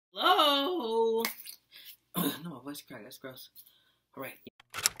voice crack. That's gross. All right.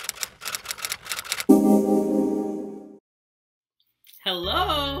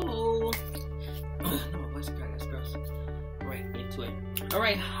 Hello. No, my voice crack. That's gross. All right, into it. All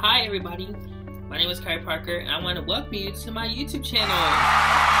right. Hi, everybody. My name is Kyrie Parker, and I want to welcome you to my YouTube channel.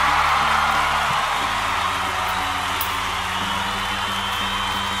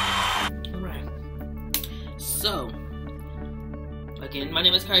 All right. So, again, my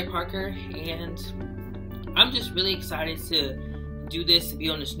name is Kyrie Parker, and I'm just really excited to do this, to be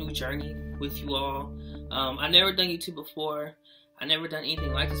on this new journey with you all. I've never done YouTube before. I've never done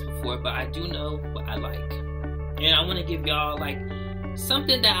anything like this before, but I do know what I like. And I want to give y'all like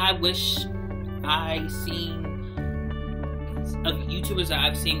something that I wish I seen of YouTubers that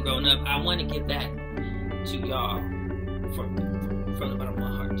I've seen growing up. I want to give that to y'all from the bottom of my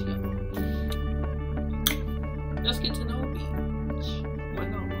heart to y'all. Let's get to know me. Why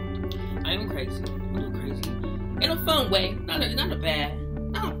not? I am crazy. I'm a little crazy. In a fun way. Not bad,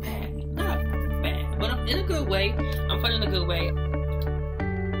 but I'm in a good way. I'm fun in a good way.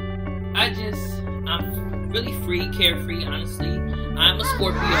 I'm really free, carefree, honestly. I'm a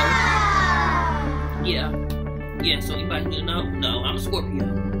Scorpio. Yeah, so anybody who know? No, I'm a Scorpio.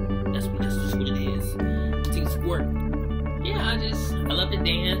 That's just what it is. Team Scorp. Yeah, I love to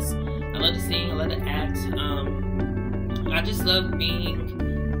dance. I love to sing. I love to act. I just love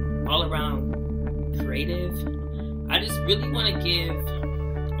being all around creative. I just really want to give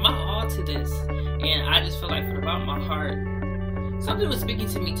my all to this, and I just feel like from the bottom of my heart, something was speaking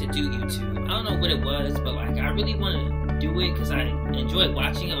to me to do YouTube. I don't know what it was, but like I really want to do it because I enjoy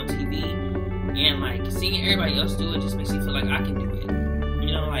watching it on TV, and like seeing everybody else do it just makes me feel like I can do it.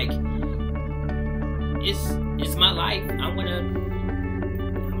 You know, like it's my life.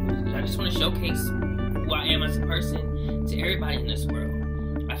 I just want to showcase who I am as a person to everybody in this world.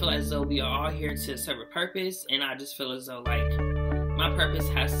 I feel as though we are all here to serve a purpose, and I just feel as though like my purpose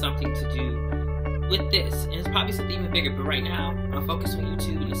has something to do with this, and it's probably something even bigger, but right now I'm focused on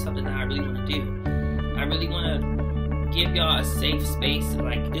YouTube, and it's something that I really want to do. I really want to give y'all a safe space,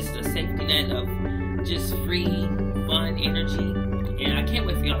 like this is a safety net of just free, fun energy, and I can't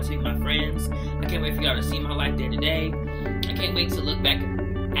wait for y'all to meet my friends. I can't wait for y'all to see my life day to day. I can't wait to look back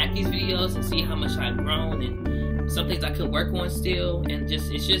at these videos and see how much I've grown, and some things I could work on still, and it's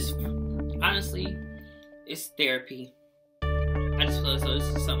just, honestly, it's therapy. I just feel as though this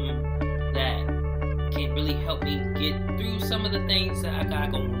is something that can really help me get through some of the things that I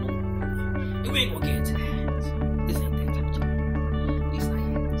got going on. And we ain't gonna get into that. This ain't that type of job. At least not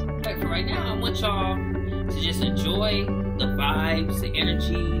yet. But for right now, I want y'all to just enjoy the vibes, the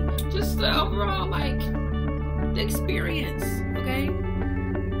energy, just the overall, like, the experience, okay?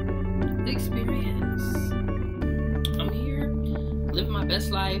 The experience. I'm here, living my best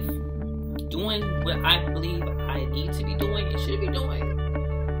life, doing what I believe I need to be doing and should be doing.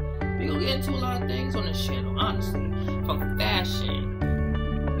 We're gonna get into a lot of things on this channel, honestly. From fashion,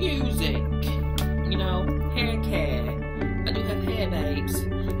 music, you know, hair care. I do have hair babes. I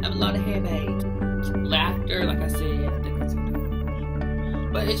have a lot of hair babes. Laughter, like I said, I think that's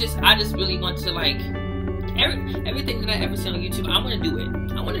it. But it's just, I just really want to like, everything that I ever see on YouTube, I want to do it.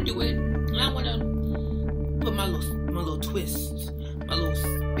 I want to do it, and I want to put my little twist, my little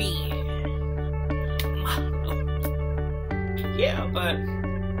spin. Yeah, but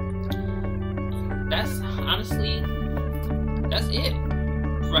that's honestly, that's it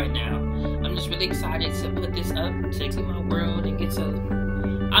right now. I'm just really excited to put this up, to see my world, and get to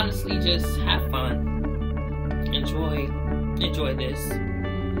honestly just have fun, enjoy this.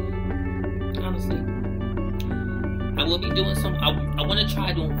 Honestly, I will be doing some. I want to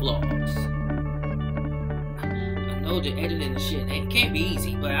try doing vlogs. I know the editing and shit, it can't be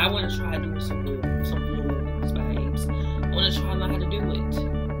easy, but I want to try doing some vlogs, babes. I want to try learn how to do it.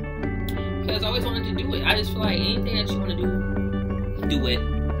 Because I always wanted to do it. I just feel like anything that you want to do it.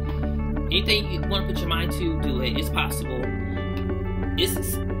 Anything you want to put your mind to, do it. It's possible.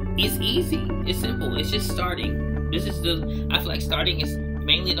 It's easy. It's simple. It's just starting. I feel like starting is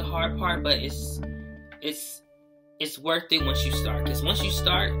mainly the hard part, but it's worth it once you start. Because once you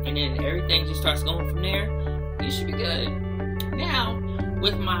start, and then everything just starts going from there, you should be good. Now,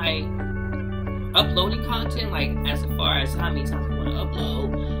 with my uploading content, like as far as how many times I want to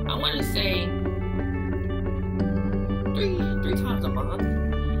upload, I want to say three times a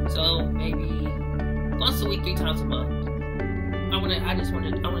month. So maybe once a week, 3 times a month. I want to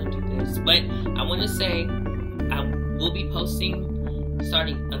do this, but I want to say I will be posting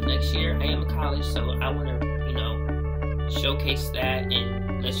starting of next year. I am in college, so I want to, you know, showcase that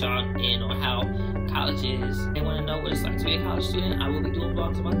and let y'all in on how college is. They want to know what it's like to be a college student. I will be doing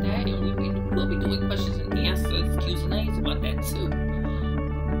vlogs about that, and we'll be doing questions and answers, usernames about that too.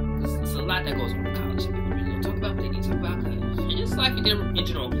 There's a lot that goes on in college that people really don't talk about, but they need to talk about because it's life in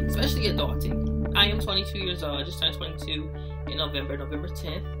general, especially adulting. I am 22 years old. I just turned 22 in November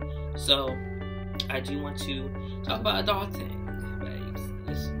 10th. So I do want to talk about adulting, babes.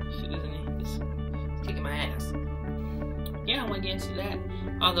 This shit isn't it's kicking my ass. Yeah, I want to get into that.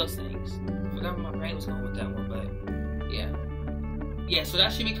 All those things. I forgot where my brain was going with that one, but yeah. Yeah, so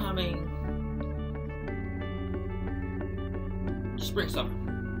that should be coming spring, summer.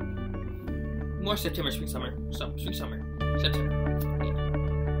 More September, spring, summer. September.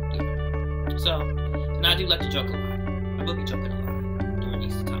 Yeah. So, and I do like to joke a lot. I will be joking a lot during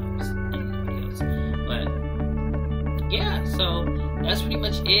these times in videos. But yeah, so that's pretty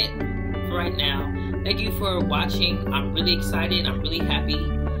much it for right now. Thank you for watching. I'm really excited. I'm really happy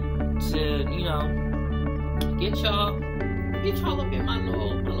to, you know, get y'all up in my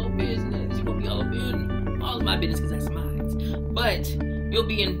little business. You won't be all up in all of my business because that's mine. But you'll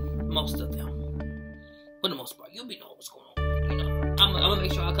be in most of them. For the most part, you'll be knowing what's going on. You know, I'm gonna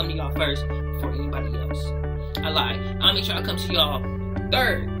make sure I come to y'all first before anybody else. I lied. I'll make sure I come to y'all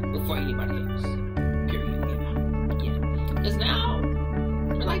third before anybody else. Period. Yeah. Because now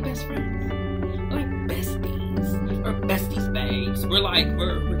we're like best friends. We're like besties. We're besties, babes. We're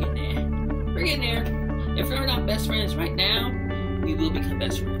getting there. We're getting there. If we're not best friends right now, we will become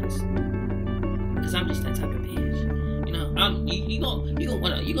best friends. Because I'm just that type of bitch. You know,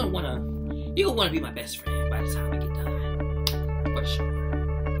 you're gonna wanna be my best friend by the time we get done. For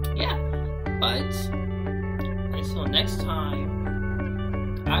sure. Yeah. But until next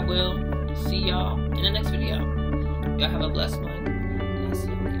time, I will see y'all in the next video. Y'all have a blessed one, and I'll see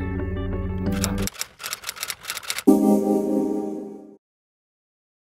you later. Bye.